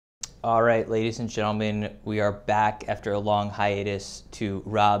All right, ladies and gentlemen, we are back after a long hiatus to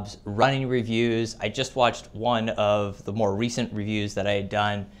Rob's running reviews. I just watched one of the more recent reviews that I had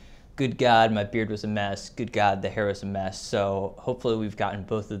done. Good God, my beard was a mess. Good God, the hair was a mess. So hopefully we've gotten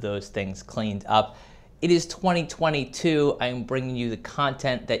both of those things cleaned up. It is 2022. I'm bringing you the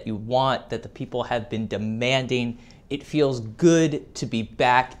content that you want, that the people have been demanding. It feels good to be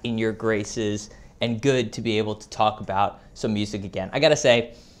back in your graces and good to be able to talk about some music again. I gotta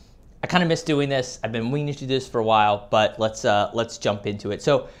say, I kind of miss doing this. I've been meaning to do this for a while, but let's jump into it.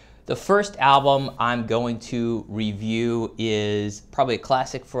 So the first album I'm going to review is probably a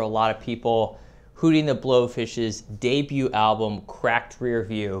classic for a lot of people, Hootie and the Blowfish's debut album, Cracked Rear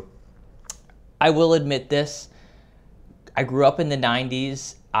View. I will admit this, I grew up in the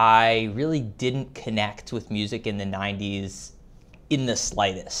 90s. I really didn't connect with music in the 90s in the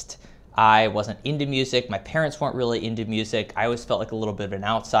slightest. I wasn't into music. My parents weren't really into music. I always felt like a little bit of an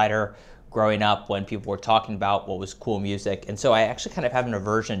outsider growing up when people were talking about what was cool music. And so I actually kind of have an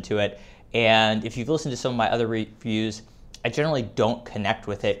aversion to it. And if you've listened to some of my other reviews, I generally don't connect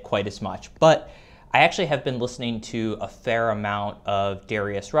with it quite as much. But I actually have been listening to a fair amount of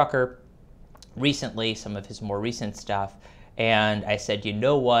Darius Rucker recently, some of his more recent stuff. And I said, you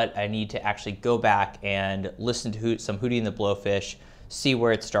know what? I need to actually go back and listen to some Hootie and the Blowfish, see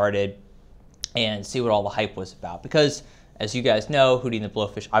where it started, and see what all the hype was about. Because, as you guys know, Hootie and the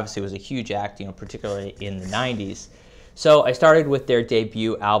Blowfish obviously was a huge act, particularly in the 90s. So I started with their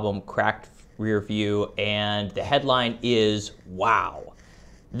debut album, Cracked Rear View, and the headline is, wow.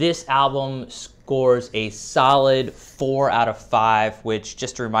 This album scores a solid 4 out of 5, which,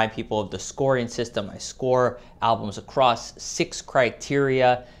 just to remind people of the scoring system, I score albums across 6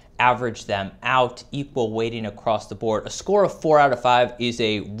 criteria, average them out, equal weighting across the board. A score of 4 out of 5 is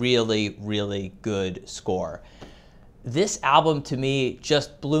a really, really good score. This album to me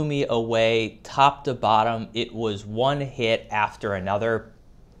just blew me away top to bottom. It was one hit after another.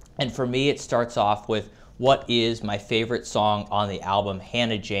 And for me, it starts off with what is my favorite song on the album,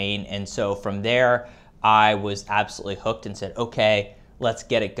 Hannah Jane. And so from there, I was absolutely hooked and said, okay, let's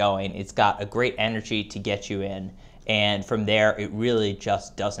get it going. It's got a great energy to get you in. And from there, it really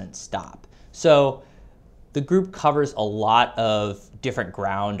just doesn't stop. So the group covers a lot of different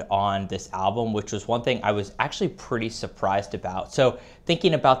ground on this album, which was one thing I was actually pretty surprised about. So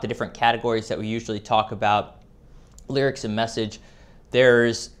thinking about the different categories that we usually talk about, lyrics and message,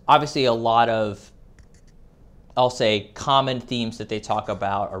 there's obviously a lot of, I'll say, common themes that they talk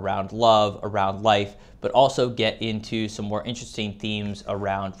about around love, around life, but also get into some more interesting themes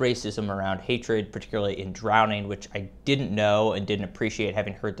around racism, around hatred, particularly in Drowning, which I didn't know and didn't appreciate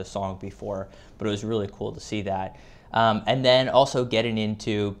having heard the song before, but it was really cool to see that. And then also getting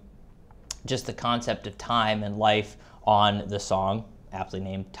into just the concept of time and life on the song, aptly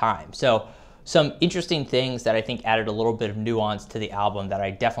named Time. So some interesting things that I think added a little bit of nuance to the album that I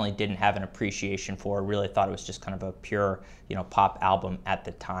definitely didn't have an appreciation for. Really thought it was just kind of a pure, pop album at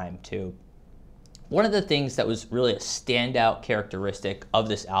the time too. One of the things that was really a standout characteristic of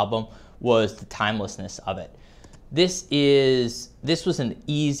this album was the timelessness of it. This was an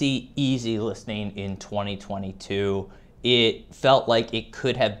easy listening in 2022. It felt like it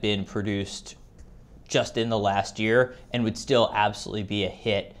could have been produced just in the last year and would still absolutely be a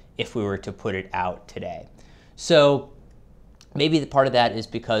hit if we were to put it out today. So maybe the part of that is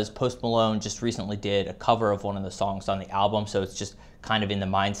because Post Malone just recently did a cover of one of the songs on the album, so it's just kind of in the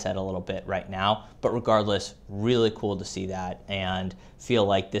mindset a little bit right now. But regardless, really cool to see that and feel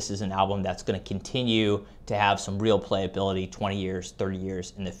like this is an album that's going to continue to have some real playability 20 years, 30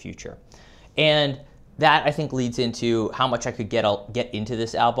 years in the future. And that, I think, leads into how much I could get into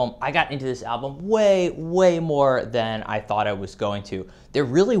this album. I got into this album way more than I thought I was going to. There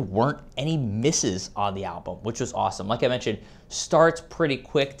really weren't any misses on the album, which was awesome. Like I mentioned, starts pretty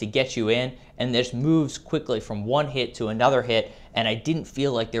quick to get you in, and just moves quickly from one hit to another hit, and I didn't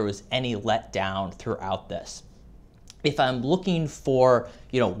feel like there was any letdown throughout this. If I'm looking for,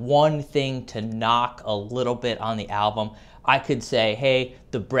 one thing to knock a little bit on the album, I could say, hey,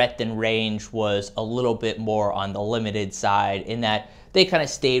 the breadth and range was a little bit more on the limited side in that they kind of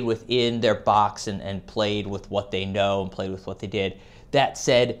stayed within their box and played with what they know and played with what they did. That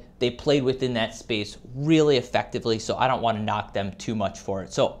said, they played within that space really effectively, so I don't want to knock them too much for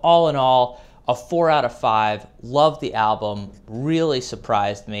it. So all in all, a 4 out of 5. Loved the album, really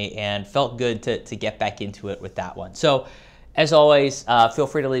surprised me, and felt good to get back into it with that one. So as always, feel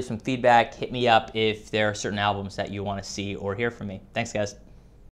free to leave some feedback. Hit me up if there are certain albums that you want to see or hear from me. Thanks, guys.